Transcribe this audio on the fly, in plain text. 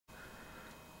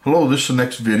Hello, this is the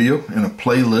next video in a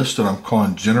playlist that I'm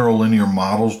calling General Linear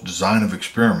Models, Design of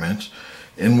Experiments.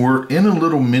 And we're in a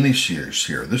little mini-series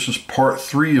here. This is part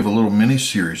 3 of a little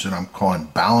mini-series that I'm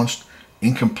calling Balanced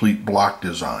Incomplete Block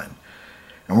Design.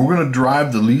 And we're going to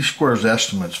derive the least squares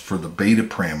estimates for the beta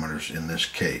parameters in this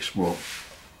case. Well,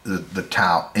 the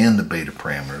tau and the beta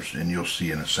parameters, and you'll see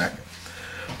in a second.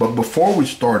 But before we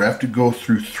start, I have to go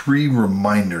through 3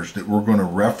 reminders that we're going to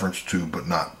reference to but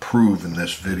not prove in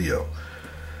this video.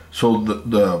 So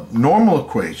the normal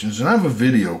equations, and I have a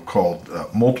video called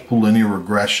Multiple Linear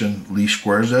Regression Least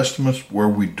Squares Estimates where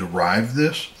we derive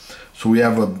this. So we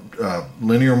have a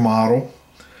linear model,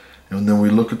 and then we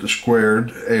look at the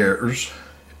squared errors,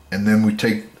 and then we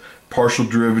take partial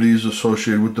derivatives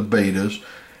associated with the betas,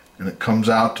 and it comes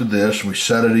out to this, and we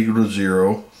set it equal to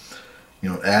 0.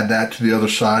 Add that to the other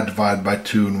side, divide by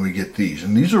 2, and we get these.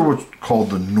 And these are what's called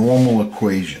the normal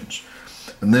equations.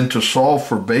 And then to solve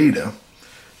for beta,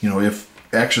 if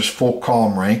x is full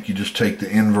column rank, you just take the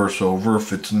inverse over.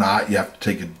 If it's not, you have to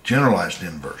take a generalized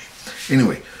inverse.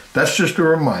 Anyway, that's just a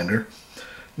reminder.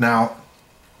 Now,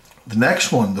 the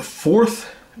next one, the 4th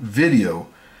video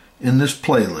in this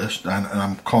playlist, and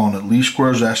I'm calling it Least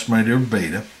Squares Estimated of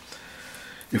Beta.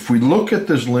 If we look at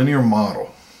this linear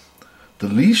model, the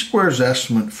least squares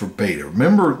estimate for beta,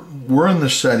 remember we're in the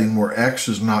setting where x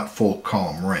is not full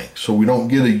column rank, so we don't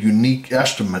get a unique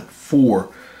estimate for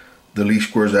the least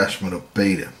squares estimate of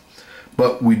beta.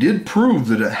 But we did prove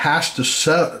that it has to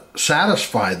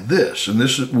satisfy this, and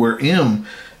this is where M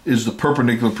is the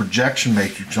perpendicular projection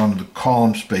matrix onto the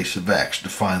column space of x,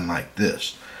 defined like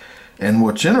this. And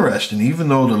what's interesting, even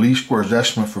though the least squares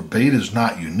estimate for beta is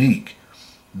not unique,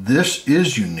 this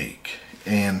is unique,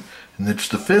 and it's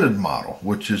the fitted model,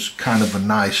 which is kind of a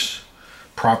nice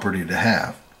property to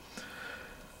have.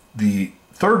 The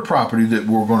third property that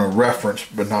we're going to reference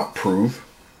but not prove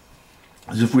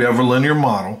is if we have a linear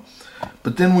model,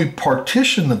 but then we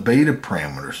partition the beta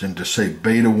parameters into, say,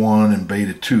 beta 1 and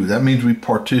beta 2. That means we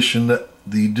partition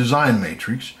the design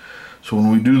matrix. So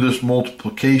when we do this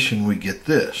multiplication, we get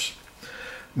this.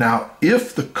 Now,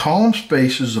 if the column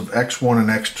spaces of x1 and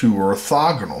x2 are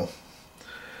orthogonal,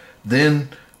 then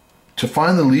to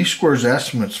find the least squares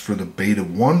estimates for the beta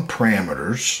 1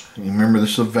 parameters, remember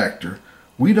this is a vector,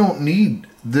 we don't need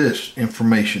this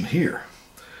information here.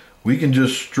 We can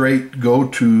just straight go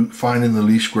to finding the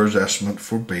least squares estimate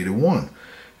for beta 1.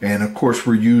 And of course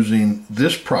we're using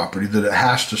this property that it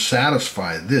has to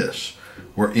satisfy this,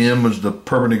 where M is the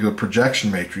perpendicular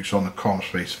projection matrix on the column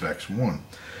space of x1.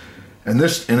 And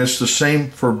it's the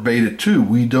same for beta 2.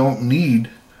 We don't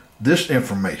need this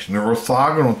information. They're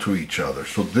orthogonal to each other.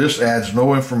 So this adds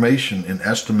no information in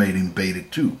estimating beta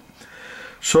 2.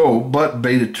 So, but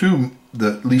beta 2,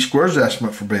 the least squares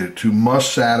estimate for beta 2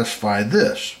 must satisfy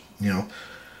this.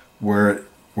 Where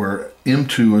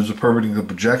M2 is the perpendicular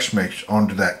projection matrix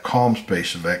onto that column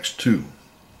space of x2.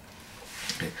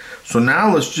 Okay. So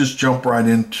now let's just jump right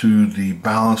into the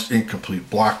balanced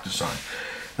incomplete block design.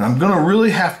 And I'm going to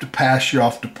really have to pass you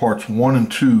off to parts 1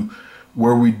 and 2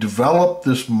 where we develop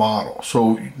this model.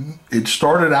 So it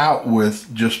started out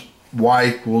with just y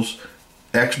equals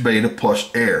x beta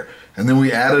plus error. And then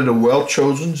we added a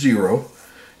well-chosen 0.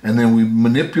 And then we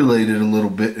manipulated a little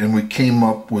bit and we came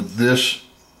up with this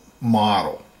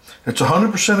model. It's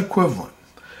 100% equivalent,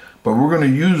 but we're going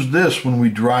to use this when we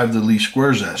derive the least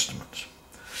squares estimates.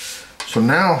 So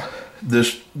now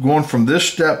this going from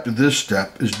this step to this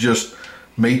step is just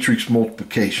matrix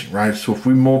multiplication, right? So if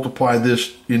we multiply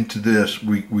this into this,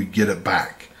 we get it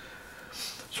back.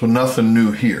 So nothing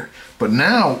new here. But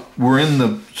now we're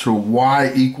in so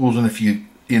y equals, and if you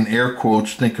in air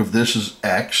quotes think of this as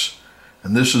x,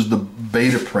 and this is the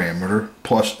beta parameter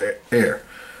plus error.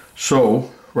 So,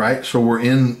 right, so we're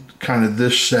in kind of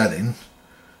this setting,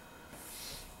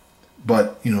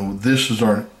 but this is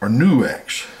our new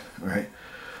x, right?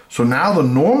 So now the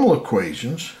normal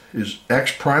equations is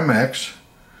x prime x,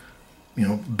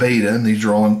 beta, and these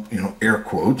are all in, air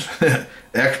quotes,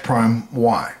 x prime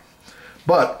y.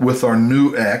 But with our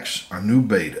new x, our new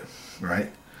beta,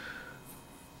 right?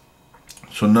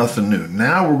 So nothing new.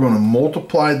 Now we're going to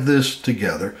multiply this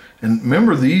together. And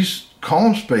remember, these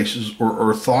column spaces are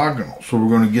orthogonal. So we're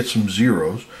going to get some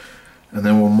zeros. And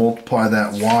then we'll multiply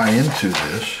that y into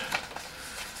this.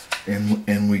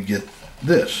 And we get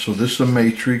this. So this is a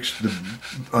matrix, the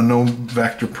unknown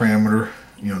vector parameter.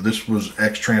 This was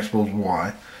x transpose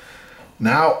y.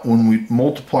 Now when we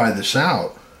multiply this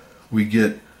out, we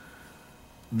get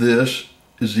this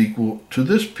is equal to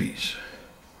this piece.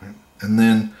 Right? And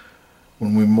then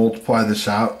when we multiply this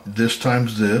out, this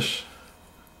times this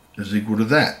is equal to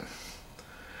that.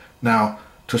 Now,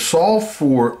 to solve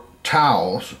for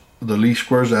tau's, the least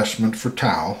squares estimate for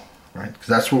tau, right? Because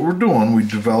that's what we're doing. We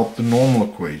developed the normal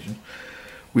equation.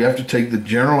 We have to take the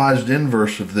generalized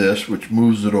inverse of this, which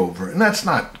moves it over. And that's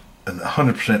not a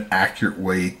 100% accurate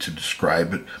way to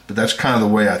describe it, but that's kind of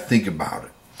the way I think about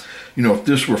it. You know, if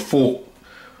this were full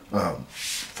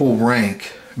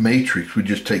rank matrix, we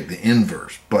just take the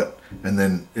inverse, but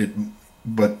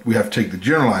we have to take the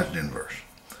generalized inverse,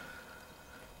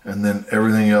 and then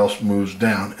everything else moves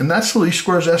down, and that's the least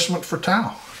squares estimate for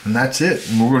tau, and that's it.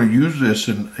 And we're going to use this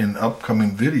in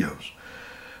upcoming videos.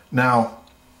 Now,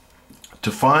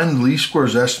 to find the least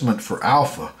squares estimate for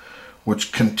alpha,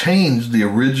 which contains the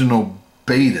original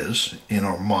betas in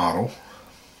our model,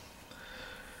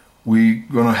 we're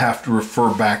going to have to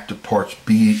refer back to parts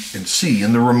B and C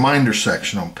in the reminder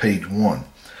section on page 1.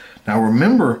 Now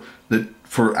remember that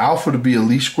for alpha to be a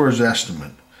least squares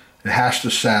estimate, it has to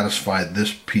satisfy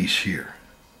this piece here.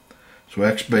 So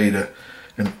x beta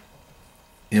and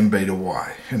m beta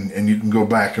y. And you can go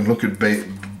back and look at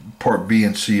part B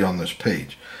and C on this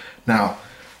page. Now,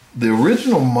 the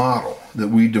original model that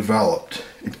we developed,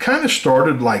 it kind of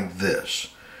started like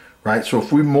this, right? So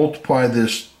if we multiply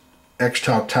this x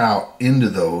tau tau into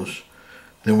those,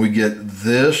 then we get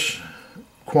this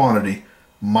quantity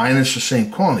minus the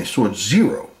same quantity, so it's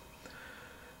 0.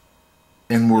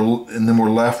 And then we're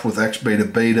left with x beta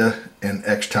beta and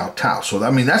x tau tau. So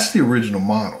I mean, that's the original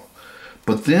model.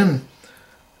 But then,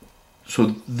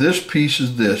 so this piece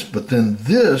is this, but then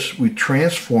this, we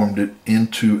transformed it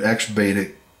into x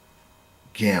beta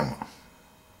gamma.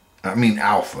 I mean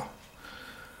alpha.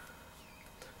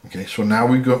 Okay, so now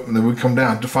then we come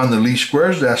down to find the least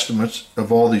squares estimates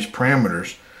of all these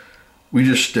parameters. We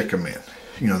just stick them in.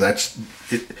 You know, that's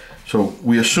it. So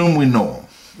we assume we know them,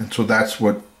 and so that's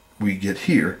what we get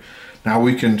here. Now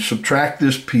we can subtract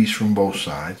this piece from both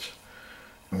sides,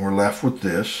 and we're left with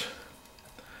this.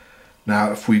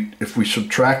 Now if we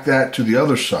subtract that to the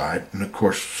other side, and of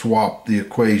course swap the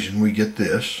equation, we get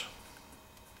this.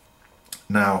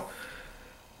 Now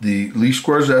the least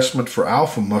squares estimate for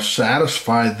alpha must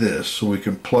satisfy this, so we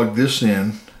can plug this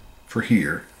in for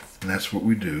here, and that's what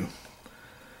we do.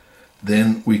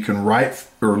 Then we can right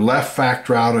or left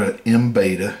factor out at m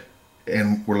beta,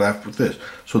 and we're left with this.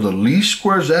 So the least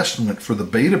squares estimate for the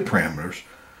beta parameters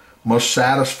must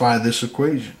satisfy this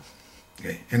equation.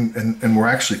 Okay, and we're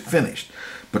actually finished.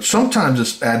 But sometimes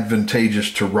it's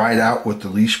advantageous to write out what the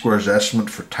least squares estimate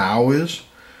for tau is,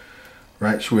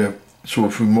 right? So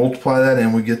if we multiply that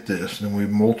in, we get this. Then we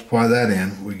multiply that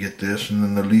in, we get this. And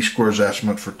then the least squares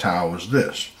estimate for tau is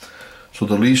this. So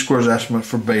the least squares estimate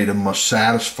for beta must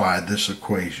satisfy this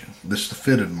equation. This is the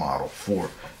fitted model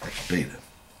for x beta.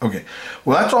 Okay,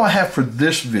 well, that's all I have for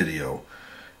this video.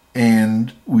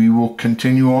 And we will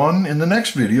continue on in the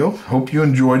next video. Hope you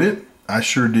enjoyed it. I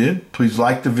sure did. Please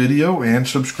like the video and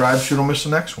subscribe so you don't miss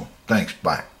the next one. Thanks.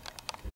 Bye.